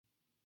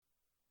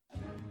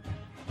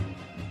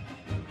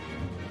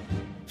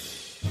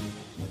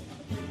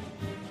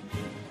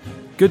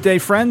Good day,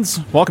 friends.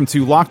 Welcome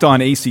to Locked On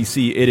ACC.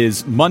 It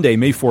is Monday,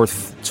 May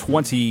 4th,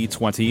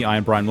 2020. I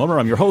am Brian Wilmer.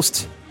 I'm your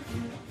host.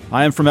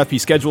 I am from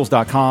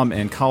FBschedules.com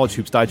and College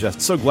Hoops Digest.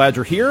 So glad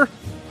you're here.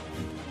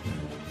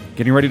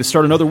 Getting ready to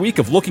start another week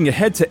of looking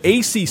ahead to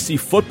ACC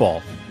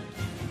football.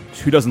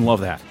 Who doesn't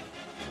love that?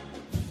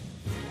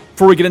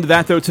 Before we get into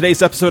that, though,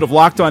 today's episode of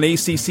Locked On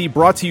ACC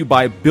brought to you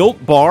by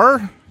Built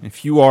Bar.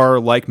 If you are,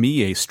 like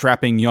me, a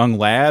strapping young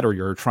lad or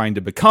you're trying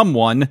to become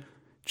one,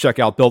 check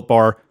out Built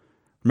Bar.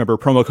 Remember,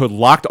 promo code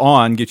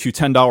LOCKEDON gets you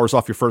 $10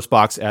 off your first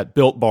box at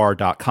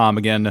BuiltBar.com.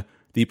 Again,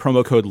 the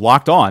promo code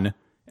LOCKEDON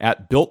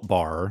at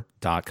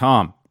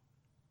BuiltBar.com.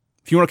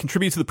 If you want to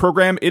contribute to the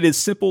program, it is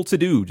simple to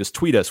do. Just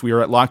tweet us. We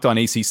are at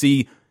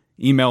LockedOnACC.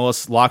 Email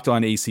us,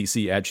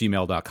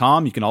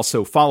 LockedOnACC@gmail.com. You can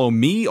also follow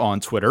me on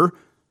Twitter.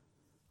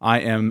 I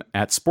am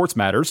at Sports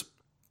Matters.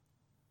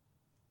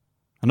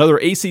 Another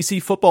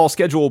ACC football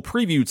schedule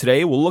preview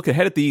today. We'll look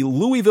ahead at the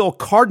Louisville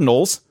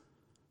Cardinals.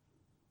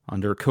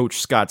 Under Coach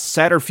Scott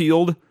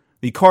Satterfield,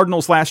 the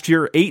Cardinals last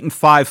year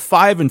 8-5,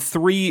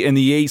 5-3 in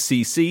the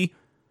ACC,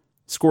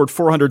 scored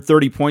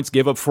 430 points,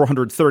 gave up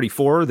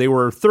 434. They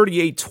were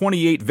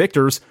 38-28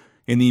 victors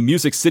in the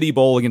Music City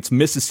Bowl against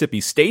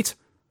Mississippi State.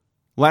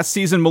 Last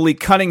season, Malik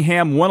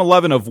Cunningham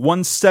 111 of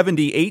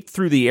 178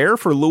 through the air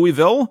for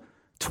Louisville,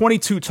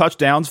 22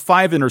 touchdowns,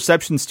 5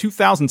 interceptions,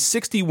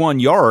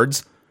 2,061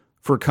 yards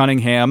for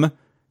Cunningham.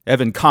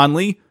 Evan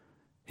Conley,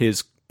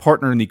 his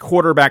partner in the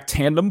quarterback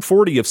tandem,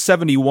 40 of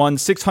 71,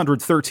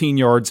 613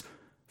 yards,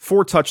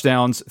 4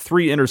 touchdowns,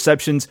 3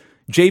 interceptions.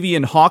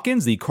 Javian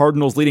Hawkins, the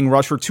Cardinals' leading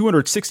rusher,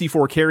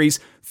 264 carries,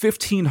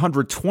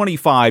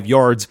 1,525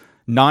 yards,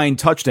 9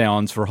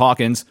 touchdowns for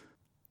Hawkins.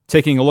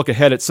 Taking a look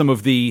ahead at some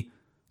of the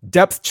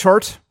depth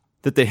chart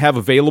that they have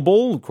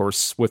available, of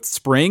course, with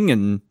spring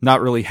and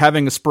not really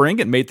having a spring,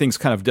 it made things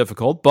kind of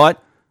difficult,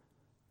 but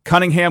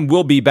Cunningham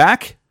will be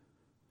back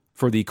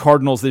for the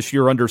Cardinals this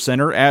year under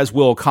center, as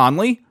will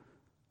Conley.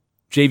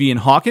 Javian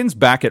Hawkins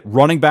back at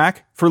running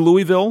back for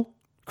Louisville.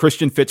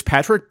 Christian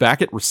Fitzpatrick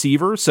back at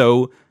receiver,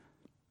 so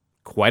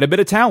quite a bit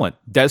of talent.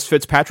 Des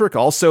Fitzpatrick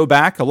also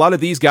back. A lot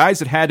of these guys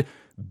that had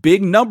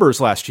big numbers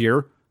last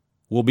year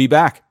will be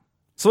back.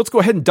 So let's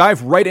go ahead and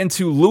dive right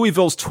into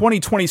Louisville's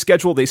 2020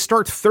 schedule. They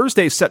start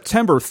Thursday,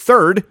 September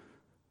 3rd.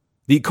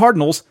 The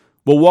Cardinals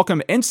will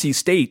welcome NC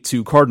State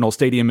to Cardinal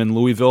Stadium in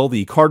Louisville.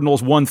 The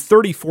Cardinals won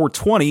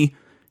 34-20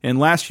 in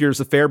last year's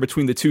affair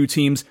between the two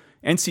teams.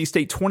 NC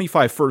State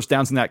 25 first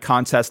downs in that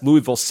contest,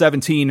 Louisville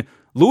 17.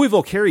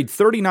 Louisville carried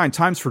 39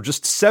 times for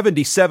just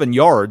 77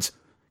 yards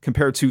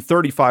compared to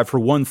 35 for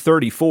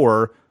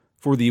 134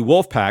 for the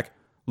Wolfpack.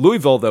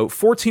 Louisville, though,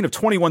 14 of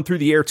 21 through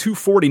the air,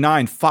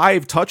 249,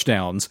 5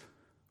 touchdowns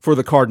for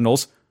the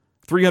Cardinals.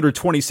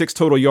 326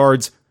 total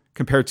yards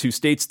compared to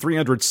State's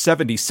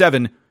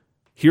 377.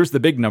 Here's the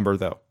big number,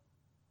 though.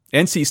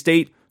 NC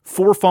State,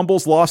 4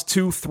 fumbles, lost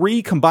 2,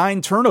 3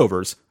 combined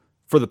turnovers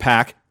for the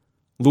Pack.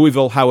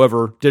 Louisville,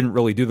 however, didn't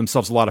really do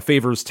themselves a lot of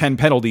favors. 10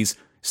 penalties,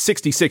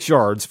 66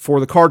 yards for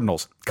the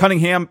Cardinals.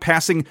 Cunningham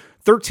passing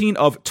 13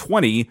 of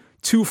 20,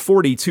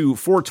 242,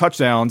 4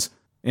 touchdowns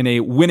in a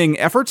winning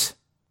effort.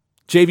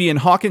 Javian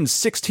Hawkins,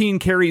 16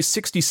 carries,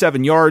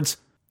 67 yards.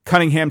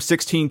 Cunningham,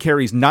 16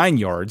 carries, 9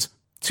 yards.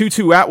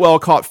 Tutu Atwell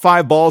caught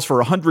 5 balls for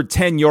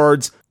 110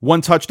 yards, 1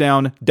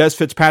 touchdown. Des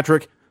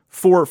Fitzpatrick,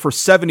 4 for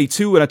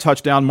 72 and a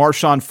touchdown.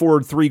 Marshawn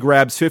Ford, 3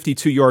 grabs,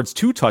 52 yards,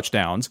 2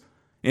 touchdowns.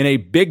 In a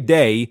big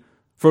day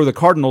for the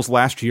Cardinals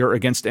last year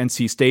against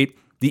NC State.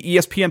 The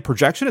ESPN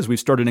projection, as we've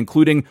started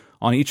including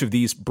on each of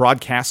these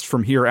broadcasts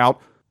from here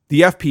out,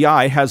 the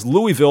FPI has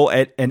Louisville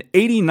at an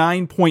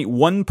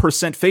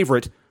 89.1%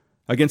 favorite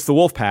against the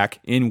Wolfpack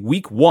in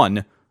Week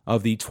 1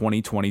 of the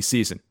 2020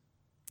 season.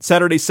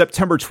 Saturday,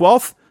 September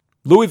 12th,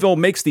 Louisville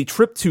makes the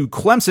trip to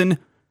Clemson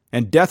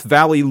and Death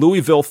Valley.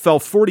 Louisville fell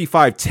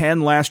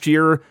 45-10 last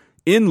year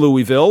in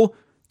Louisville.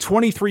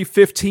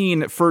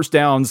 23-15 first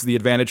downs, the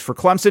advantage for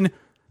Clemson.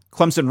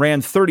 Clemson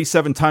ran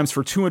 37 times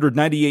for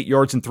 298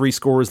 yards and 3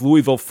 scores.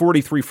 Louisville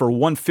 43 for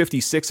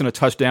 156 and a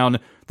touchdown.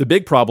 The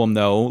big problem,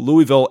 though,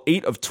 Louisville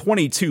 8 of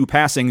 22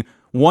 passing,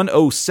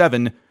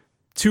 107,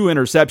 2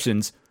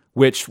 interceptions,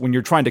 which, when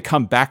you're trying to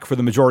come back for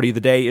the majority of the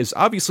day, is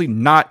obviously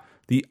not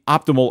the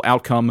optimal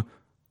outcome.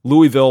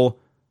 Louisville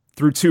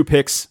threw 2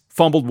 picks,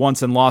 fumbled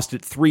once and lost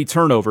it, 3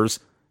 turnovers.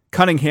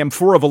 Cunningham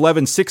 4 of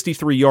 11,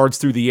 63 yards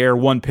through the air,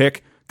 1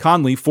 pick.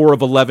 Conley 4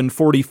 of 11,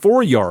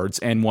 44 yards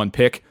and 1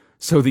 pick.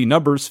 So the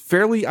numbers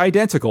fairly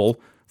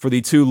identical for the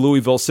two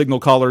Louisville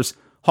signal callers.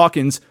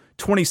 Hawkins,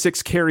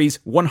 26 carries,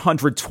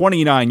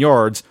 129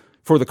 yards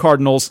for the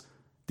Cardinals.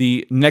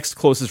 The next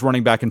closest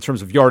running back in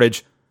terms of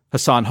yardage,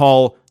 Hassan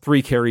Hall,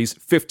 3 carries,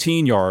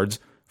 15 yards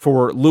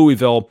for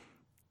Louisville.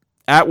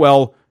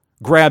 Atwell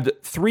grabbed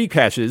 3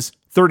 catches,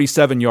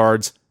 37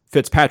 yards.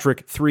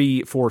 Fitzpatrick,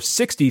 3 for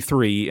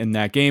 63 in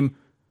that game.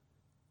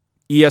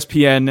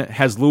 ESPN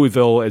has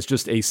Louisville as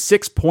just a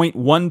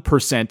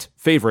 6.1%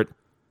 favorite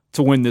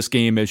to win this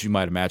game, as you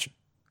might imagine.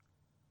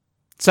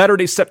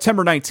 Saturday,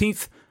 September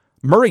 19th,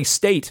 Murray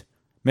State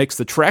makes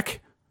the trek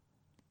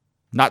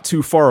not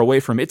too far away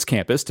from its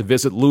campus to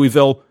visit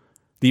Louisville.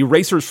 The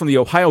Racers from the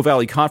Ohio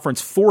Valley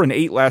Conference,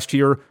 4-8 last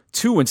year,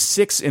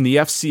 2-6 in the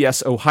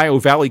FCS Ohio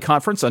Valley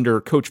Conference under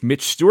Coach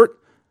Mitch Stewart.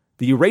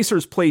 The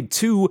Racers played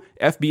 2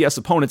 FBS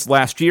opponents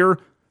last year.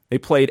 They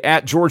played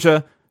at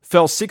Georgia,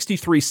 fell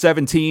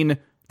 63-17.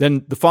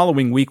 Then the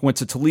following week went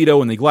to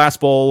Toledo in the Glass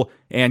Bowl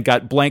and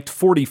got blanked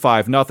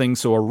 45-0,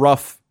 so a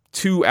rough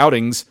 2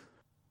 outings.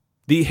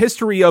 The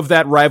history of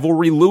that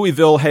rivalry,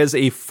 Louisville has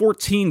a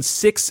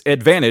 14-6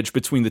 advantage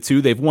between the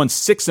two. They've won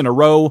 6 in a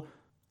row.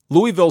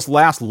 Louisville's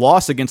last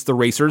loss against the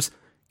Racers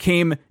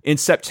came in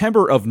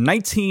September of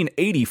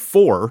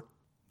 1984.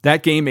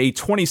 That game, a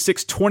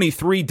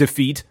 26-23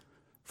 defeat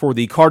for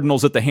the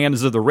Cardinals at the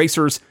hands of the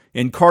Racers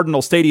in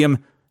Cardinal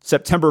Stadium,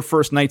 September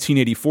 1st,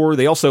 1984.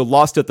 They also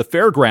lost at the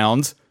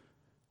Fairgrounds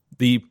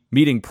the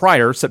meeting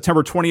prior,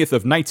 September 20th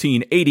of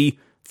 1980,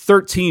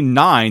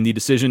 13-9, the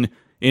decision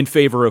in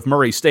favor of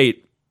Murray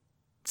State.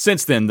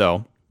 Since then,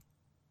 though,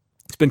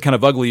 it's been kind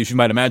of ugly, as you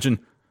might imagine.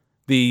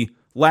 The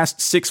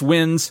last 6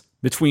 wins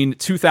between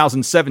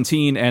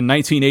 2017 and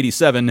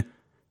 1987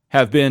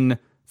 have been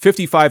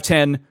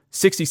 55-10,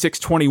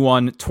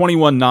 66-21,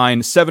 21-9,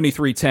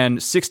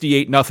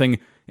 73-10, 68-0,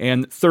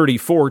 and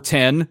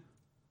 34-10.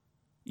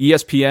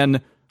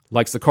 ESPN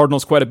likes the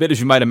Cardinals quite a bit, as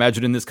you might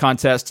imagine, in this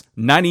contest.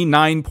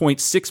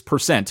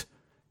 99.6%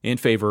 in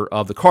favor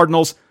of the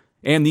Cardinals.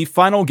 And the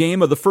final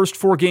game of the first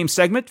 4-game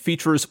segment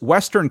features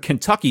Western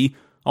Kentucky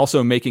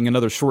also making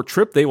another short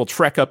trip. They will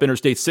trek up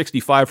Interstate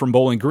 65 from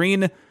Bowling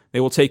Green. They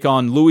will take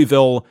on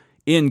Louisville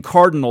in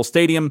Cardinal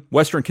Stadium.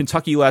 Western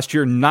Kentucky last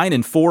year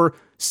 9-4,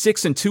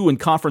 6-2 in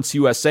Conference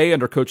USA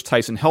under Coach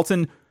Tyson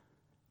Helton.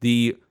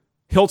 The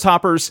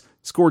Hilltoppers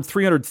scored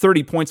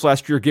 330 points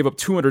last year, gave up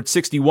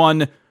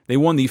 261. They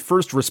won the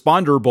First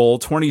Responder Bowl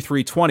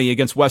 23-20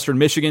 against Western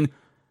Michigan,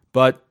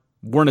 but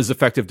weren't as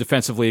effective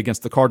defensively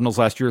against the Cardinals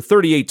last year.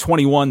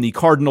 38-21, the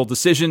Cardinal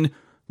decision.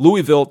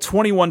 Louisville,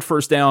 21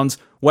 first downs,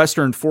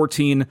 Western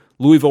 14.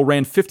 Louisville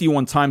ran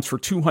 51 times for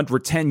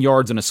 210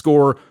 yards and a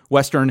score.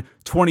 Western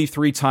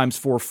 23 times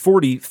for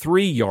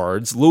 43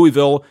 yards.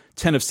 Louisville,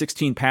 10 of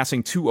 16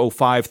 passing,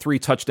 205, 3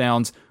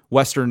 touchdowns.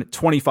 Western,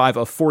 25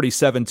 of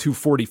 47,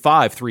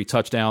 245, 3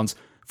 touchdowns.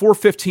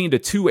 415 to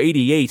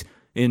 288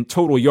 in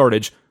total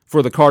yardage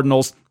for the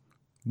Cardinals.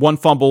 1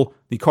 fumble,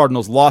 the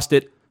Cardinals lost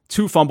it.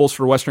 2 fumbles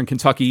for Western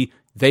Kentucky,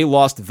 they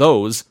lost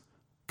those.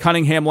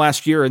 Cunningham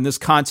last year in this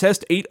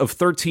contest, 8 of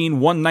 13,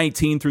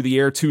 119 through the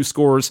air, 2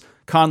 scores.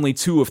 Conley,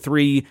 2 of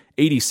 3,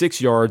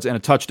 86 yards and a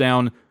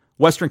touchdown.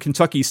 Western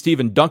Kentucky's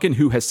Stephen Duncan,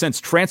 who has since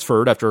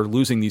transferred after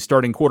losing the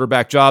starting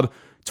quarterback job,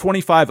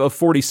 25 of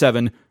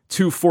 47,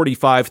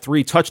 245,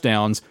 3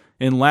 touchdowns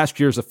in last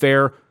year's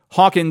affair.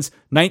 Hawkins,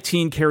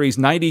 19 carries,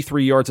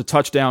 93 yards, a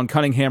touchdown.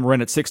 Cunningham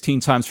ran it 16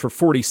 times for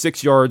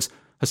 46 yards.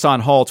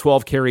 Hassan Hall,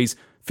 12 carries,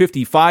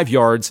 55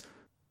 yards.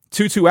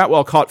 Tutu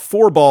Atwell caught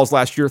 4 balls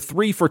last year,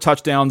 3 for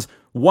touchdowns,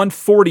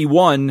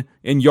 141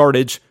 in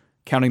yardage.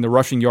 Counting the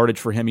rushing yardage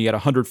for him, he had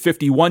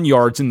 151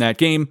 yards in that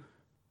game.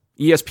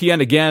 ESPN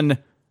again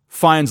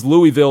finds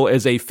Louisville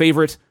as a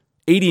favorite,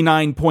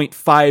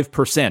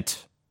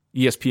 89.5%.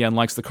 ESPN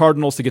likes the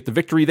Cardinals to get the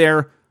victory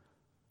there.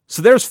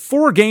 So there's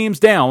 4 games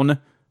down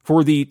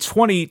for the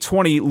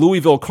 2020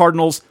 Louisville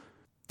Cardinals.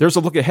 There's a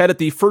look ahead at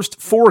the first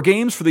 4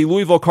 games for the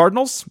Louisville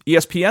Cardinals.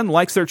 ESPN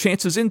likes their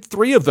chances in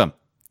 3 of them.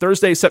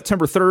 Thursday,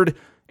 September 3rd,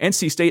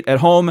 NC State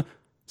at home.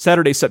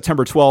 Saturday,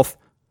 September 12th,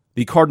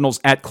 the Cardinals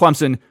at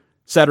Clemson.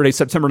 Saturday,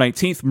 September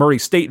 19th, Murray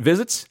State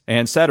visits.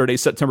 And Saturday,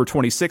 September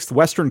 26th,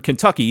 Western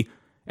Kentucky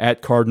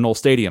at Cardinal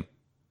Stadium.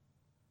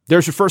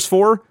 There's your first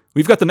 4.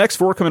 We've got the next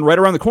 4 coming right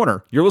around the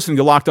corner. You're listening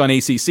to Locked On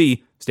ACC.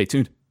 Stay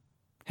tuned.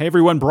 Hey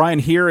everyone, Brian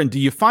here. And do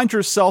you find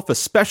yourself,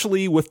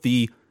 especially with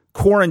the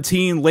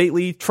quarantine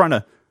lately, trying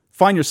to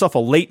find yourself a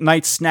late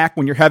night snack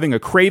when you're having a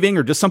craving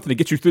or just something to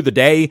get you through the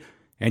day,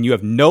 and you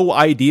have no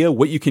idea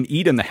what you can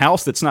eat in the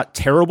house that's not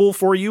terrible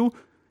for you?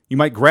 You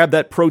might grab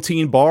that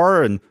protein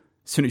bar, and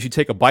as soon as you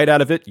take a bite out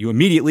of it, you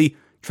immediately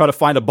try to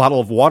find a bottle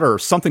of water or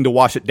something to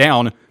wash it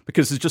down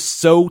because it's just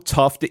so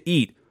tough to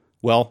eat.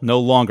 Well, no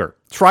longer.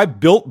 Try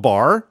Built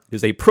Bar. It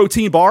is a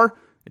protein bar.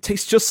 It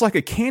tastes just like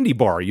a candy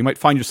bar. You might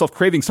find yourself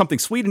craving something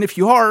sweet, and if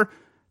you are,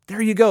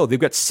 there you go. They've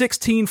got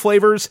 16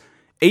 flavors.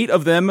 8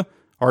 of them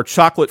are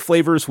chocolate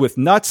flavors with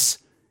nuts.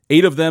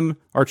 8 of them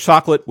are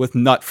chocolate with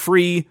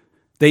nut-free.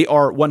 They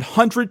are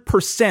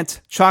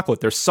 100%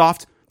 chocolate. They're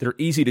soft, they're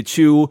easy to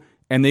chew,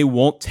 and they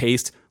won't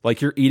taste like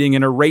you're eating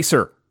an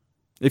eraser.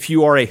 If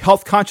you are a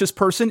health-conscious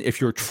person, if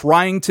you're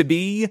trying to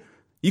be,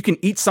 you can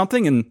eat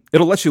something and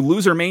it'll let you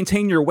lose or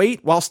maintain your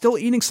weight while still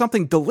eating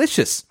something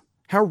delicious.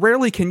 How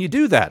rarely can you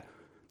do that?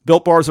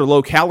 Built Bars are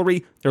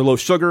low-calorie, they're low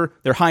sugar,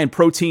 they're high in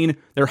protein,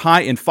 they're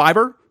high in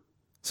fiber.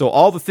 So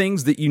all the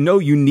things that you know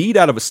you need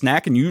out of a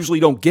snack and you usually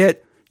don't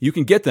get, you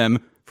can get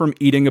them from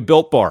eating a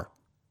Built Bar.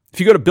 If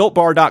you go to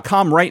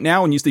BuiltBar.com right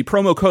now and use the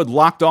promo code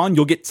LOCKEDON,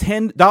 you'll get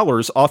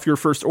 $10 off your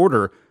first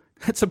order.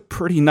 That's a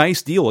pretty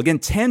nice deal. Again,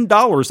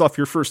 $10 off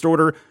your first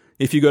order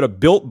if you go to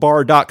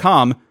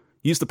BuiltBar.com.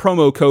 Use the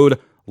promo code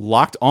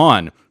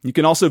LOCKEDON. You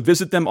can also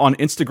visit them on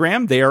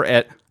Instagram. They are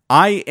at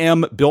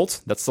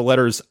IamBuilt. That's the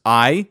letters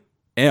IamBuilt.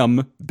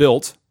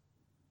 @BarMBuilt,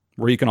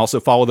 where you can also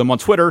follow them on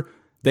Twitter.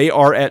 They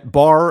are at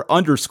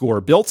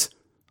 @bar_built.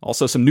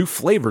 Also some new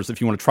flavors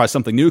if you want to try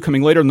something new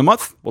coming later in the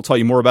month. We'll tell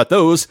you more about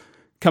those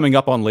coming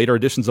up on later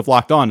editions of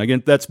Locked On.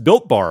 Again, that's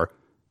Built Bar,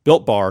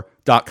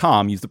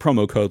 BuiltBar.com. Use the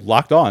promo code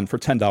Locked On for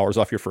 $10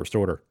 off your first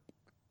order.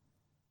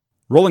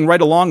 Rolling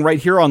right along right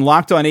here on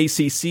Locked On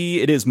ACC,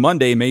 it is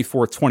Monday, May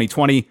 4th,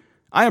 2020.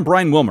 I am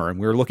Brian Wilmer, and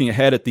we're looking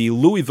ahead at the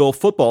Louisville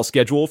football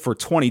schedule for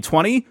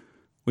 2020.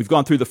 We've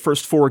gone through the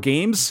first 4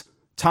 games.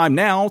 Time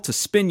now to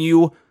spin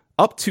you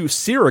up to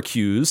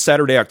Syracuse,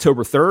 Saturday,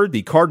 October 3rd.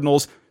 The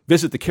Cardinals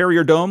visit the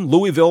Carrier Dome.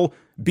 Louisville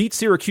beat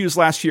Syracuse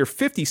last year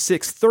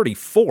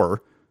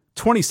 56-34,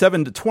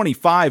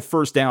 27-25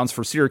 first downs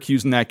for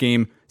Syracuse in that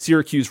game.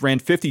 Syracuse ran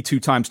 52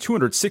 times,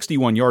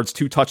 261 yards,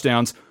 2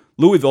 touchdowns.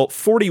 Louisville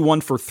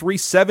 41 for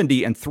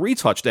 370 and 3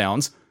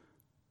 touchdowns.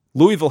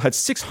 Louisville had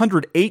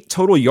 608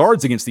 total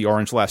yards against the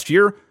Orange last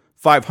year,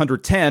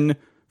 510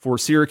 for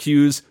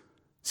Syracuse.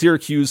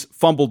 Syracuse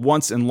fumbled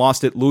once and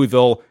lost it.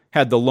 Louisville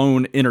had the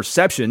lone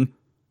interception.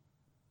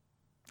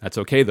 That's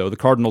okay, though. The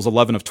Cardinals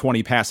 11 of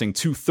 20 passing,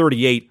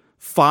 238,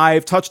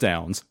 5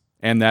 touchdowns,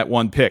 and that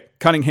 1 pick.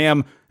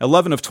 Cunningham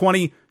 11 of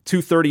 20,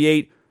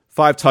 238,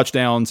 5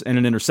 touchdowns, and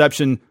an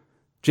interception.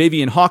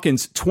 Javian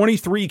Hawkins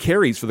 23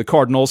 carries for the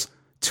Cardinals,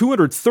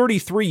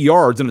 233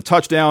 yards and a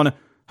touchdown.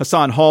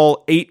 Hassan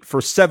Hall 8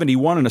 for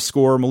 71 and a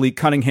score. Malik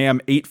Cunningham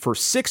 8 for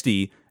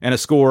 60 and a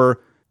score.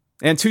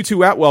 And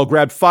Tutu Atwell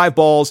grabbed 5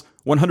 balls,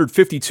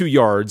 152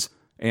 yards,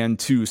 and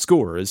 2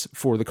 scores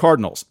for the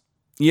Cardinals.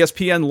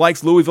 ESPN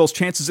likes Louisville's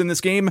chances in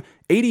this game.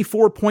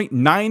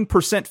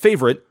 84.9%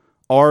 favorite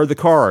are the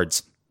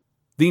Cards.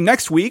 The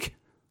next week,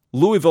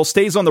 Louisville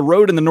stays on the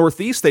road in the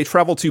Northeast. They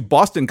travel to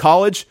Boston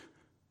College.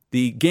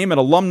 The game at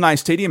Alumni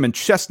Stadium in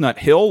Chestnut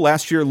Hill.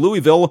 Last year,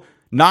 Louisville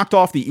knocked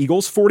off the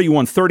Eagles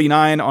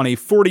 41-39 on a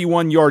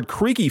 41-yard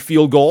creaky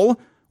field goal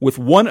with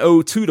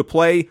 1:02 to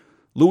play.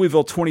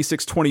 Louisville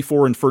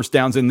 26-24 in first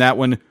downs in that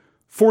one.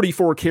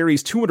 44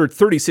 carries,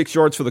 236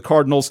 yards for the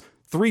Cardinals,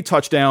 3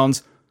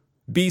 touchdowns.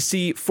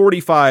 BC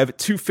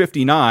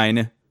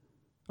 45-259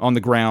 on the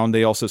ground.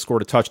 They also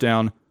scored a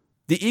touchdown.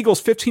 The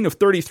Eagles 15 of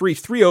 33,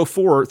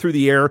 304 through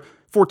the air,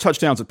 4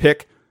 touchdowns a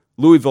pick.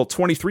 Louisville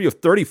 23 of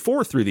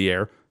 34 through the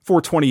air,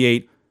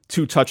 428,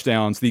 2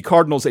 touchdowns. The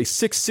Cardinals a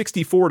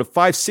 664 to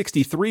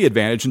 563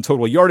 advantage in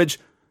total yardage.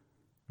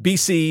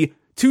 BC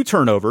 2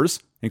 turnovers,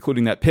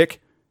 including that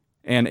pick,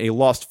 and a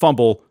lost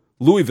fumble.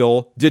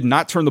 Louisville did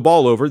not turn the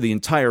ball over the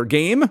entire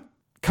game.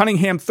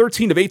 Cunningham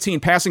 13 of 18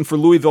 passing for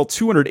Louisville,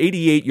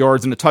 288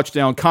 yards and a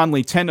touchdown.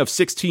 Conley 10 of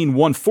 16,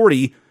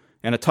 140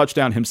 and a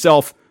touchdown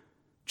himself.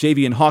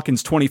 Javian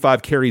Hawkins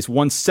 25 carries,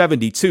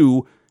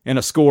 172 and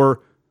a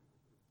score.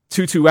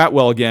 Tutu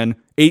Atwell again,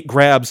 8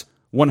 grabs,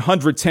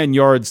 110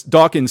 yards.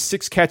 Dawkins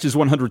 6 catches,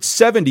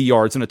 170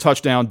 yards and a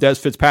touchdown. Des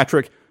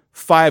Fitzpatrick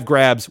 5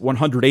 grabs,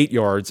 108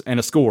 yards and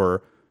a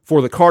score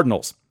for the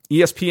Cardinals.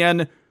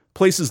 ESPN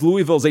places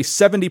Louisville as a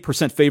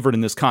 70% favorite in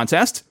this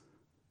contest.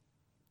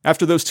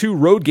 After those 2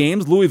 road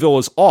games, Louisville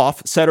is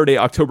off Saturday,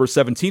 October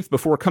 17th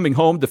before coming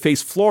home to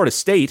face Florida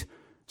State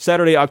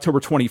Saturday,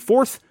 October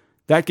 24th.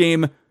 That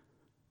game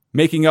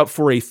making up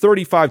for a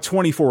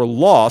 35-24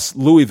 loss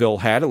Louisville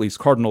had, at least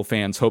Cardinal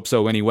fans hope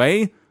so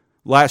anyway.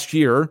 Last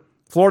year,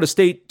 Florida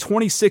State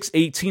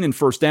 26-18 in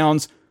first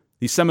downs.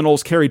 The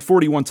Seminoles carried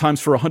 41 times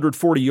for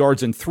 140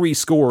 yards and 3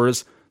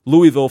 scores.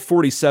 Louisville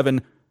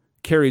 47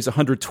 carries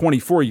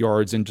 124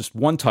 yards and just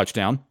 1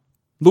 touchdown.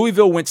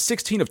 Louisville went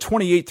 16 of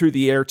 28 through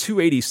the air,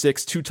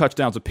 286, 2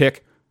 touchdowns a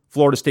pick.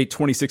 Florida State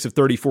 26 of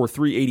 34,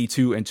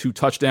 382 and 2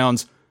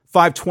 touchdowns.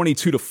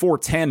 522 to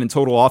 410 in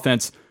total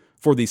offense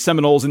for the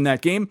Seminoles in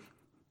that game.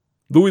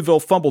 Louisville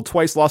fumbled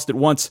twice, lost it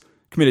once,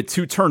 committed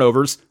 2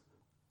 turnovers.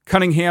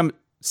 Cunningham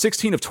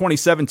 16 of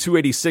 27,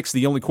 286,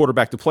 the only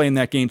quarterback to play in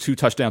that game, 2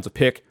 touchdowns a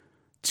pick,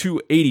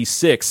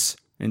 286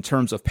 in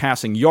terms of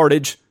passing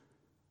yardage.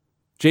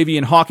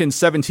 Javian Hawkins,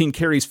 17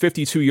 carries,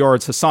 52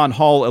 yards. Hassan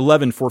Hall,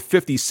 11 for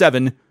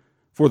 57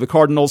 for the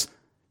Cardinals.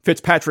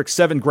 Fitzpatrick,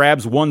 7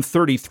 grabs,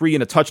 133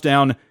 and a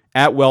touchdown.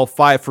 Atwell,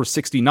 5 for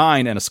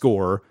 69 and a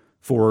score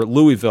for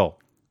Louisville.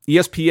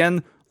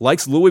 ESPN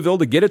likes Louisville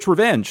to get its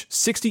revenge.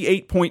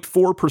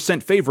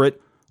 68.4% favorite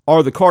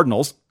are the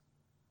Cardinals.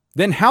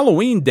 Then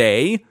Halloween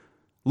Day,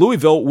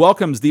 Louisville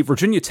welcomes the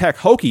Virginia Tech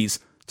Hokies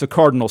to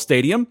Cardinal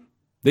Stadium.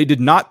 They did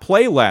not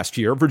play last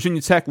year.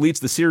 Virginia Tech leads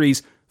the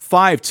series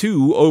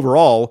 5-2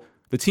 overall.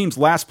 The teams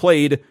last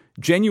played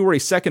January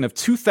 2nd of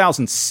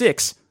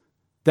 2006.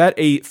 That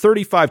a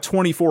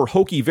 35-24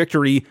 Hokie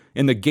victory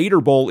in the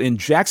Gator Bowl in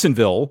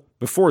Jacksonville.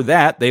 Before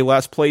that, they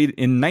last played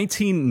in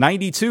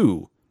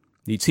 1992.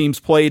 The teams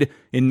played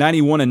in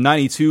 91 and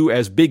 92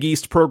 as Big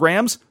East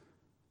programs,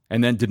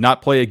 and then did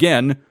not play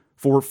again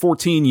for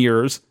 14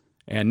 years.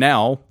 And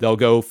now they'll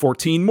go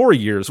 14 more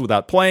years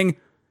without playing.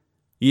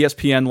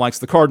 ESPN likes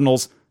the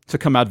Cardinals to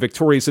come out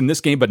victorious in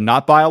this game, but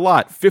not by a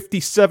lot.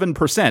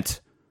 57%.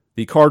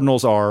 The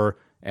Cardinals are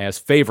as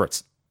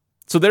favorites.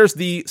 So there's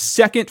the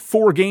second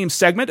 4-game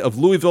segment of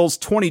Louisville's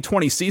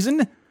 2020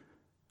 season,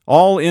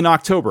 all in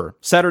October.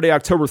 Saturday,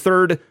 October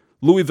 3rd,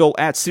 Louisville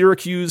at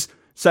Syracuse,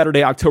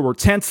 Saturday, October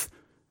 10th.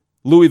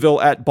 Louisville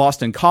at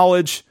Boston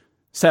College,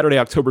 Saturday,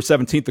 October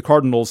 17th. The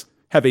Cardinals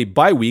have a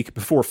bye week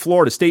before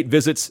Florida State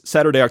visits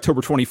Saturday,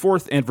 October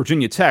 24th, and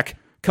Virginia Tech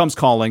comes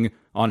calling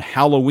on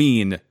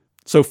Halloween.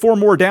 So 4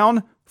 more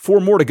down, 4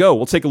 more to go.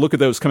 We'll take a look at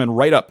those coming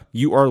right up.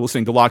 You are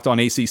listening to Locked On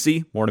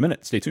ACC. More in a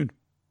minute. Stay tuned.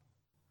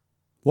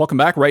 Welcome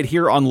back right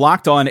here on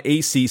Locked On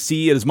ACC.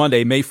 It is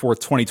Monday, May 4th,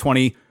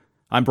 2020.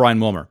 I'm Brian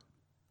Wilmer.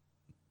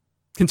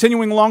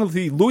 Continuing along with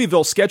the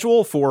Louisville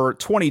schedule for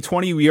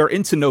 2020, we are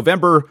into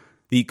November.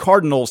 The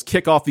Cardinals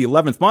kick off the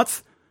 11th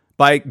month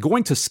by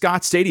going to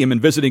Scott Stadium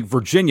and visiting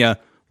Virginia.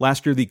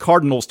 Last year, the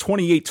Cardinals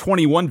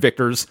 28-21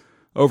 victors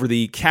over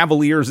the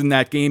Cavaliers in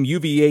that game.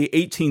 UVA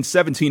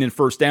 18-17 in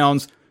first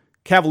downs.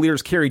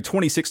 Cavaliers carried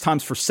 26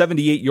 times for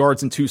 78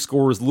 yards and 2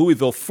 scores.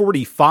 Louisville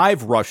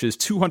 45 rushes,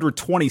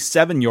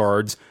 227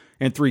 yards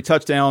and 3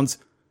 touchdowns.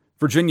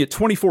 Virginia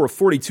 24 of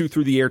 42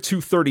 through the air,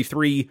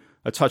 233,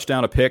 a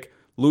touchdown, a pick.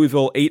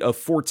 Louisville 8 of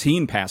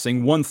 14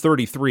 passing,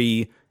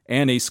 133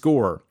 and a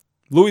score.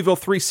 Louisville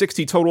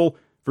 360 total,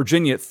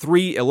 Virginia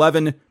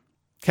 311.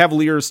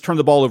 Cavaliers turned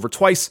the ball over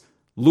twice.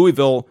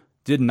 Louisville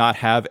did not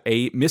have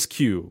a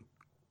miscue.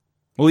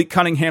 Malik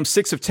Cunningham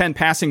 6 of 10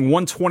 passing,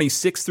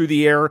 126 through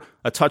the air,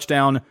 a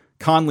touchdown.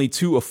 Conley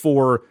 2 of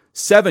 4,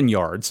 7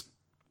 yards.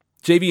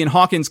 Javian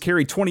Hawkins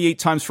carried 28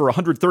 times for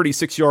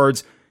 136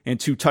 yards and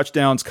 2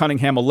 touchdowns.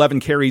 Cunningham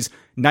 11 carries,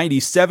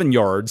 97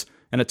 yards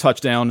and a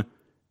touchdown.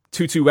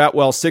 Tutu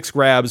Atwell 6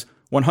 grabs,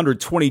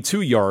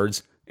 122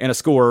 yards and a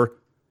score.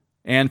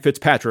 And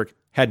Fitzpatrick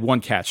had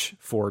 1 catch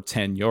for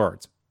 10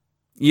 yards.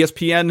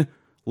 ESPN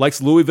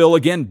likes Louisville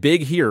again,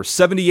 big here,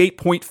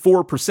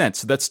 78.4%.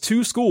 So that's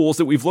 2 schools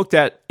that we've looked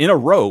at in a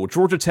row,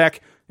 Georgia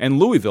Tech and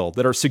Louisville,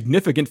 that are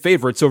significant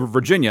favorites over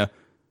Virginia.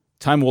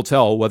 Time will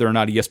tell whether or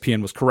not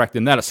ESPN was correct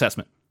in that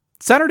assessment.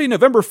 Saturday,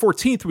 November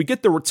 14th, we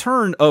get the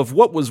return of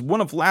what was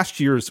one of last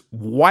year's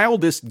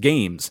wildest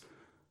games.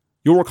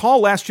 You'll recall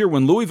last year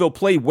when Louisville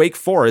played Wake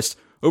Forest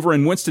over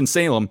in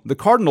Winston-Salem, the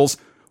Cardinals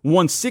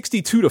won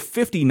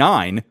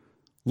 62-59.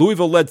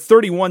 Louisville led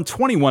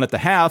 31-21 at the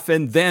half,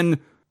 and then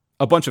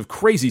a bunch of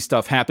crazy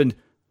stuff happened.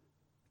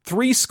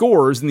 3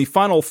 scores in the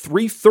final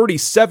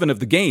 3:37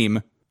 of the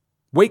game.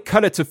 Wake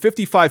cut it to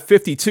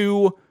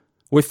 55-52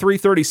 with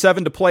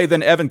 3:37 to play.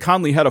 Then Evan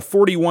Conley had a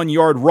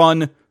 41-yard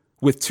run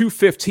with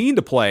 2:15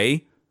 to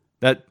play.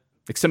 That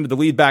extended the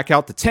lead back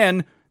out to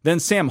 10. Then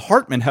Sam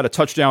Hartman had a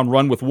touchdown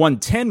run with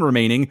 1:10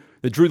 remaining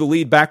that drew the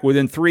lead back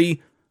within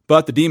 3,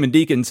 but the Demon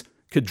Deacons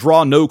could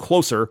draw no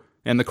closer,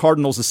 and the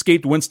Cardinals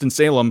escaped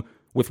Winston-Salem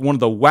with one of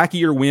the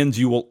wackier wins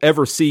you will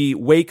ever see.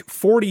 Wake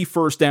 40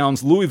 first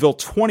downs, Louisville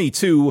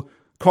 22.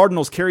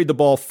 Cardinals carried the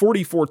ball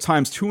 44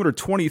 times,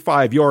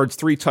 225 yards,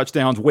 3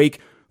 touchdowns. Wake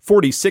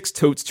 46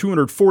 totes,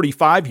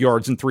 245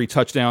 yards and 3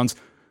 touchdowns.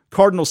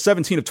 Cardinals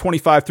 17 of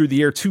 25 through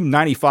the air,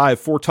 295,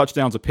 4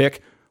 touchdowns a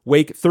pick.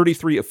 Wake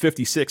 33 of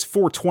 56,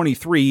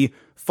 423,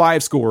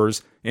 5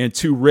 scores and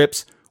 2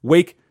 rips.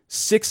 Wake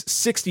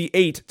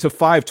 668 to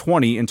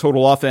 520 in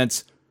total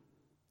offense.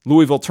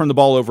 Louisville turned the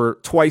ball over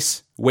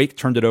twice. Wake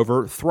turned it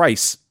over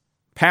thrice.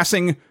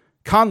 Passing,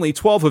 Conley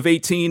 12 of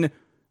 18,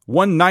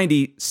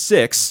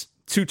 196,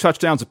 2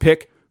 touchdowns a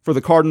pick for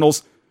the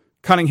Cardinals.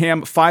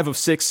 Cunningham 5 of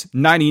 6,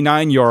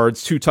 99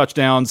 yards, 2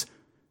 touchdowns.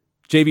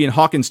 Javian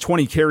Hawkins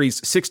 20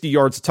 carries, 60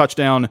 yards, a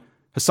touchdown.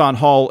 Hassan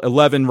Hall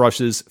 11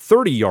 rushes,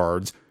 30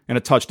 yards and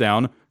a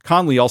touchdown.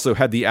 Conley also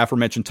had the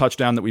aforementioned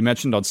touchdown that we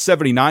mentioned on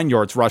 79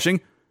 yards rushing.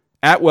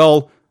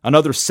 Atwell,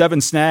 another 7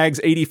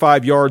 snags,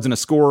 85 yards and a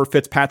score.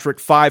 Fitzpatrick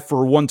 5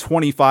 for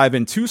 125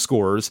 and 2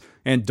 scores.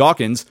 And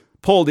Dawkins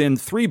pulled in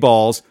 3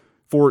 balls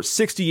for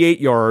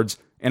 68 yards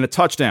and a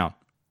touchdown.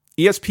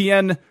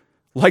 ESPN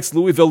likes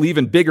Louisville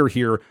even bigger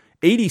here.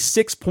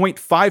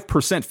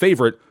 86.5%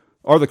 favorite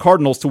are the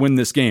Cardinals to win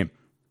this game.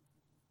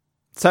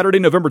 Saturday,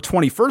 November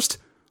 21st,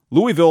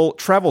 Louisville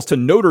travels to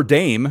Notre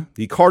Dame.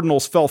 The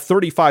Cardinals fell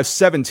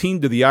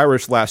 35-17 to the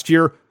Irish last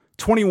year.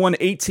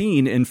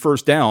 21-18 in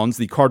first downs.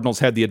 The Cardinals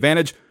had the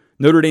advantage.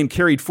 Notre Dame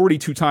carried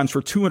 42 times for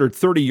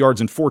 230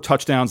 yards and 4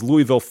 touchdowns.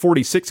 Louisville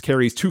 46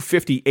 carries,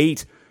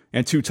 258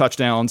 and 2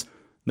 touchdowns.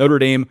 Notre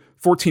Dame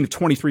 14 of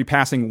 23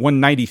 passing,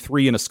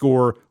 193 and a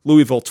score.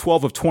 Louisville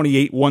 12 of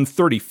 28,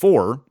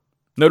 134.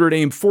 Notre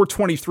Dame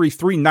 423,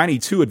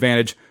 392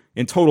 advantage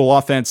in total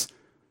offense.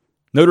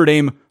 Notre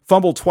Dame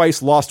fumbled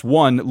twice, lost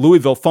 1.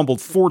 Louisville fumbled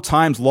 4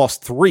 times,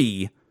 lost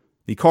 3.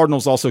 The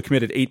Cardinals also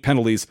committed 8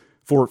 penalties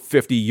for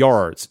 50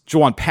 yards.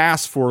 Juwan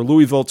Pass for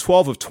Louisville,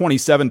 12 of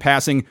 27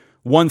 passing,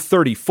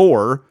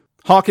 134.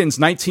 Hawkins,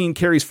 19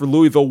 carries for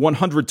Louisville,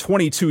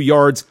 122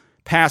 yards.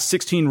 Pass,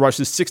 16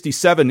 rushes,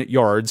 67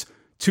 yards,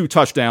 2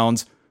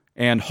 touchdowns.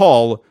 And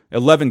Hall,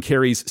 11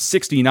 carries,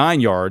 69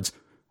 yards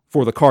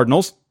for the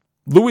Cardinals.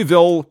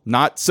 Louisville,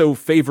 not so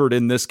favored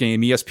in this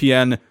game.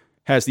 ESPN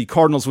has the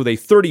Cardinals with a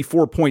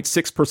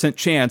 34.6%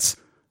 chance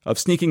of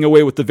sneaking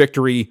away with the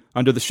victory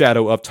under the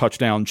shadow of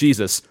touchdown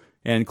Jesus.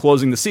 And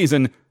closing the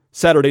season,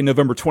 Saturday,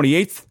 November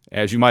 28th,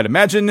 as you might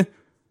imagine,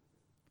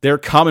 their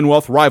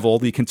Commonwealth rival,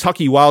 the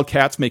Kentucky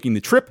Wildcats, making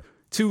the trip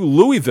to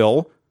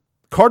Louisville.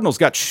 Cardinals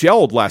got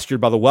shelled last year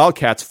by the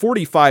Wildcats,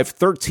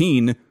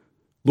 45-13.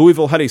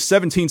 Louisville had a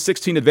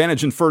 17-16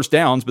 advantage in first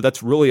downs, but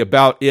that's really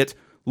about it.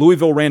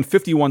 Louisville ran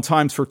 51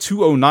 times for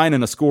 209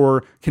 and a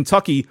score.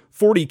 Kentucky,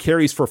 40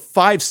 carries for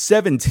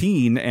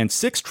 517 and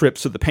 6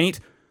 trips to the paint.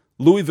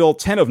 Louisville,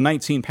 10 of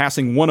 19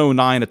 passing,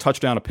 109, a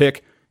touchdown, a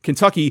pick.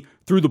 Kentucky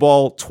threw the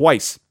ball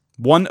twice,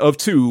 1 of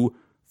 2,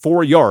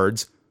 4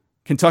 yards.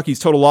 Kentucky's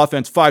total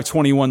offense,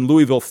 521.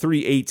 Louisville,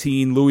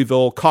 318.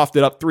 Louisville coughed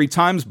it up 3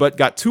 times, but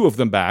got 2 of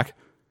them back.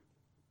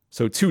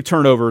 So 2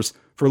 turnovers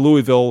for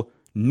Louisville,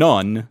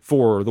 none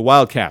for the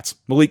Wildcats.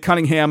 Malik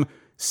Cunningham,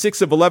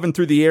 6 of 11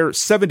 through the air,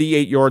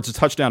 78 yards, a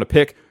touchdown, a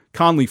pick.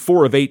 Conley,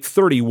 4 of 8,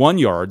 31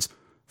 yards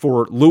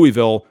for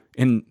Louisville.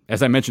 And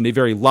as I mentioned, a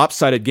very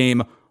lopsided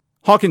game.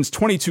 Hawkins,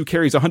 22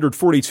 carries,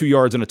 142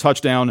 yards, and a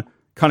touchdown.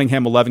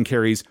 Cunningham, 11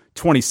 carries,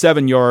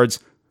 27 yards.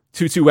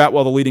 Tutu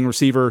Atwell, the leading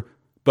receiver,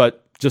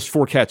 but just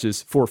 4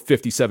 catches for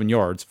 57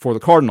 yards for the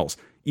Cardinals.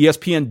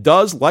 ESPN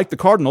does like the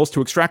Cardinals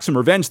to extract some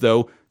revenge,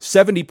 though.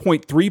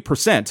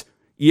 70.3%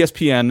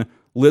 ESPN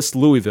lists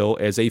Louisville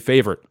as a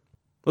favorite.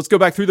 Let's go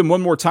back through them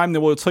one more time,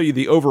 then we'll tell you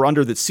the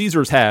over-under that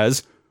Caesars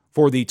has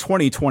for the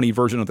 2020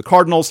 version of the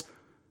Cardinals.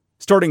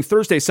 Starting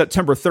Thursday,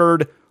 September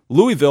 3rd,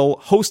 Louisville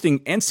hosting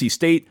NC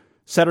State.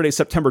 Saturday,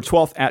 September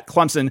 12th at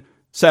Clemson.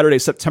 Saturday,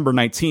 September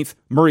 19th,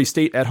 Murray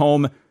State at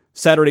home.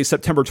 Saturday,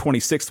 September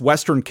 26th,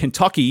 Western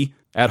Kentucky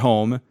at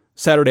home.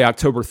 Saturday,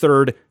 October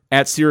 3rd,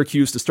 at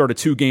Syracuse to start a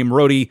 2-game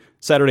roadie.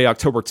 Saturday,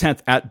 October 10th,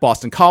 at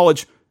Boston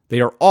College.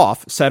 They are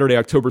off Saturday,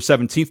 October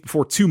 17th,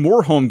 before 2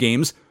 more home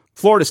games.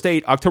 Florida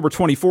State, October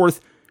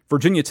 24th.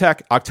 Virginia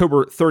Tech,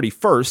 October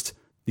 31st.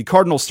 The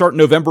Cardinals start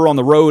November on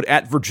the road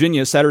at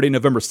Virginia, Saturday,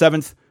 November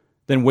 7th.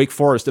 Then Wake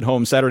Forest at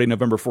home, Saturday,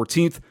 November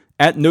 14th.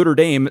 At Notre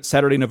Dame,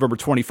 Saturday, November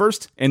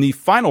 21st. And the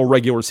final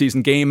regular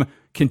season game,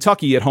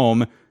 Kentucky at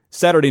home,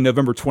 Saturday,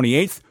 November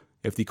 28th.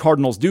 If the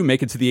Cardinals do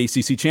make it to the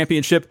ACC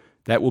Championship,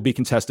 that will be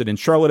contested in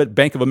Charlotte at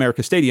Bank of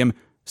America Stadium,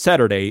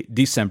 Saturday,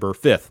 December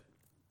 5th.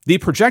 The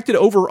projected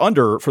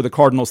over-under for the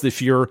Cardinals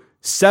this year,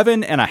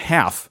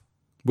 7.5,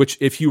 which,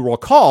 if you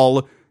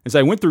recall, as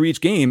I went through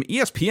each game,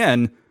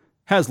 ESPN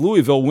has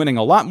Louisville winning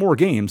a lot more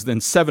games than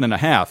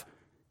 7.5.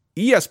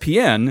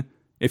 ESPN,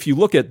 if you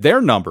look at their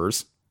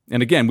numbers,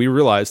 and again, we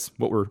realize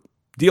what we're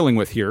dealing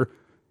with here,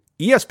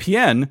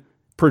 ESPN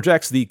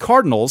projects the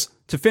Cardinals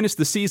to finish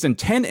the season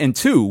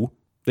 10-2.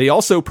 They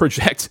also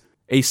project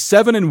a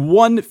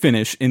 7-1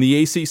 finish in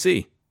the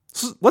ACC.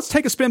 So let's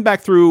take a spin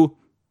back through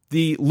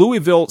the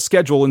Louisville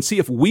schedule and see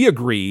if we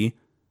agree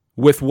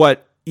with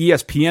what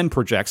ESPN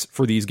projects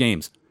for these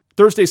games.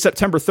 Thursday,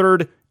 September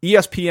 3rd,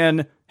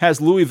 ESPN has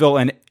Louisville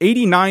an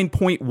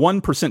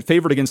 89.1%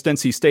 favorite against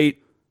NC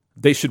State.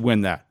 They should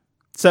win that.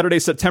 Saturday,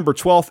 September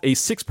 12th, a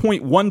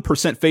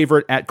 6.1%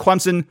 favorite at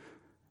Clemson.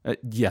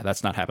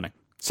 That's not happening.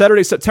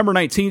 Saturday, September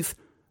 19th,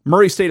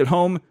 Murray State at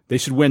home. They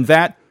should win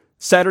that.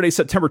 Saturday,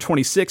 September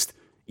 26th,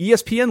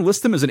 ESPN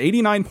lists them as an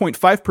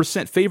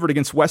 89.5% favorite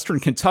against Western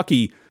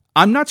Kentucky.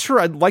 I'm not sure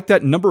I'd like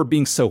that number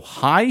being so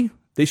high.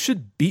 They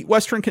should beat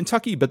Western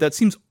Kentucky, but that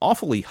seems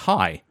awfully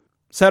high.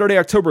 Saturday,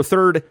 October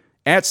 3rd,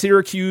 at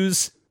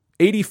Syracuse,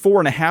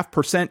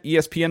 84.5%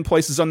 ESPN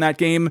places on that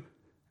game.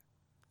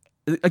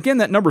 Again,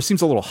 that number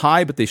seems a little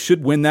high, but they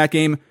should win that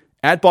game.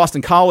 At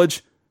Boston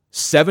College,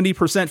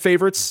 70%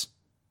 favorites.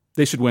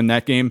 They should win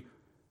that game.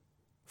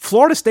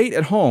 Florida State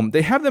at home,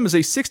 they have them as a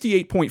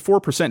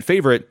 68.4%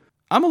 favorite.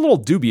 I'm a little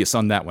dubious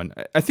on that one.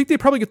 I think they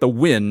probably get the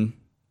win,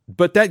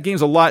 but that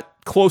game's a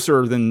lot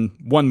closer than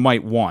one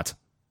might want.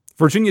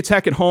 Virginia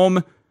Tech at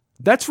home,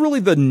 that's really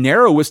the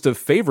narrowest of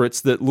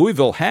favorites that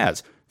Louisville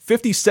has.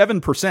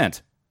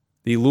 57%.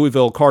 The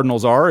Louisville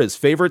Cardinals are as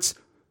favorites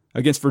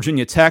against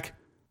Virginia Tech.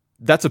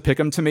 That's a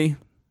pick'em to me.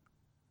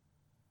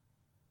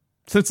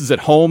 Since it's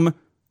at home,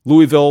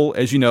 Louisville,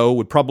 as you know,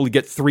 would probably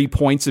get 3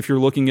 points if you're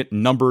looking at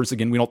numbers.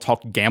 Again, we don't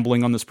talk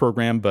gambling on this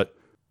program, but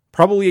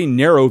probably a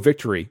narrow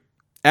victory.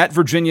 At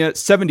Virginia,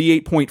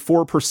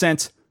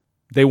 78.4%.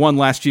 They won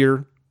last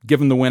year. Give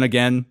them the win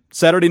again.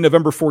 Saturday,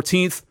 November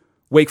 14th,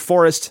 Wake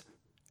Forest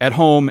at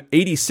home,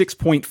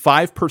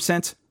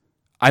 86.5%.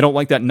 I don't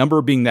like that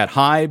number being that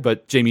high,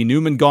 but Jamie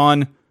Newman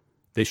gone.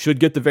 They should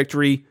get the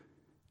victory.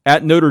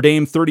 At Notre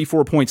Dame,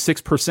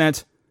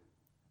 34.6%.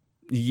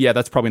 Yeah,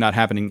 that's probably not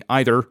happening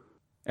either.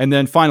 And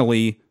then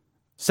finally,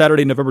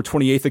 Saturday, November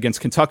 28th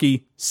against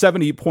Kentucky,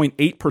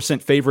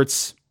 70.8%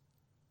 favorites.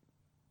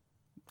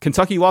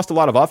 Kentucky lost a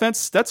lot of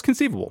offense. That's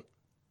conceivable.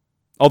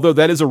 Although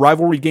that is a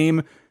rivalry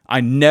game,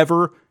 I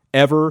never,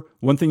 ever,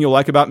 one thing you'll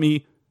like about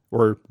me,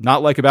 or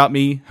not like about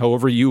me,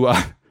 however you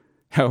want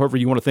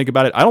to think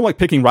about it, I don't like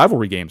picking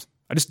rivalry games.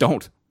 I just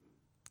don't.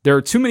 There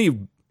are too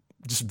many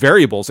just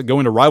variables that go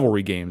into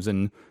rivalry games,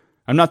 and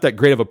I'm not that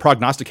great of a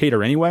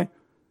prognosticator anyway.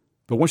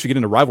 But once you get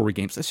into rivalry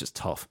games, that's just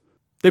tough.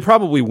 They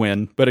probably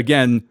win, but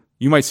again,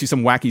 you might see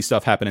some wacky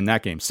stuff happen in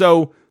that game.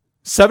 So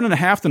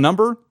 7.5 the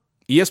number.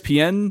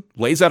 ESPN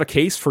lays out a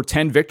case for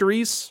 10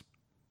 victories.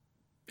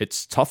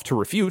 It's tough to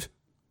refute.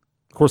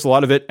 Of course, a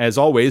lot of it, as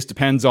always,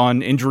 depends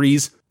on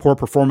injuries, poor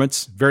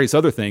performance, various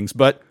other things.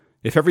 But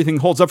if everything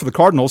holds up for the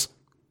Cardinals,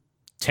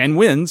 10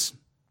 wins,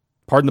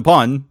 pardon the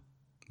pun,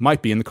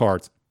 might be in the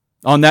cards.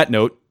 On that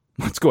note,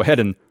 let's go ahead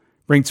and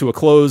bring to a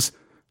close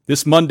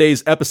this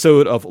Monday's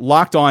episode of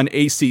Locked On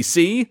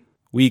ACC.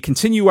 We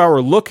continue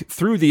our look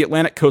through the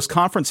Atlantic Coast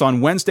Conference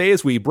on Wednesday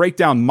as we break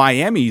down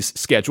Miami's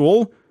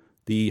schedule.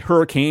 The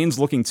Hurricanes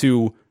looking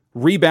to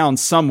rebound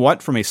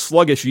somewhat from a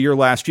sluggish year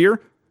last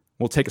year.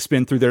 We'll take a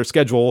spin through their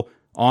schedule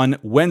on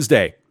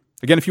Wednesday.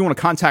 Again, if you want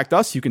to contact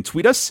us, you can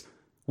tweet us.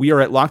 We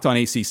are at Locked On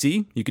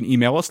ACC. You can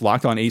email us,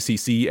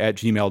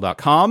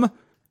 lockedonacc@gmail.com.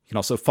 You can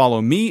also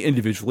follow me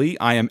individually.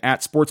 I am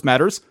at Sports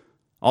Matters.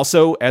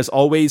 Also, as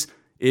always,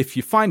 if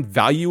you find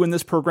value in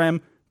this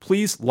program,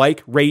 please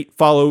like, rate,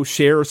 follow,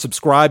 share,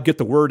 subscribe, get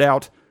the word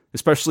out,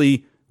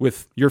 especially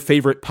with your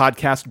favorite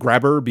podcast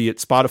grabber, be it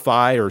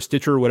Spotify or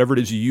Stitcher, whatever it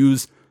is you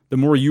use. The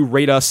more you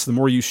rate us, the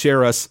more you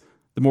share us,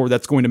 the more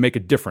that's going to make a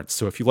difference.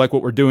 So if you like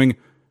what we're doing,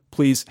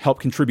 please help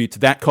contribute to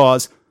that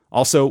cause.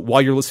 Also,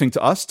 while you're listening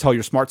to us, tell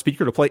your smart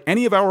speaker to play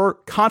any of our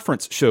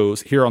conference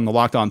shows here on the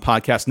Locked On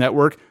Podcast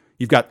Network.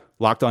 You've got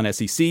Locked On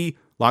SEC,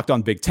 Locked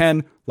On Big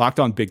 10, Locked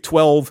On Big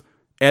 12,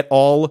 et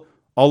al.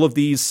 All of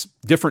these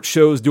different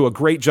shows do a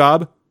great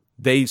job.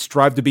 They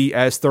strive to be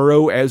as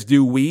thorough as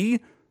do we.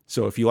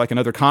 So if you like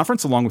another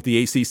conference along with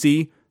the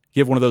ACC,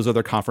 give one of those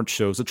other conference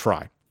shows a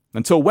try.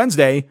 Until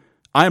Wednesday,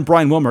 I am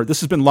Brian Wilmer.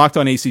 This has been Locked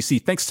On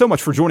ACC. Thanks so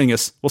much for joining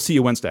us. We'll see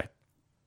you Wednesday.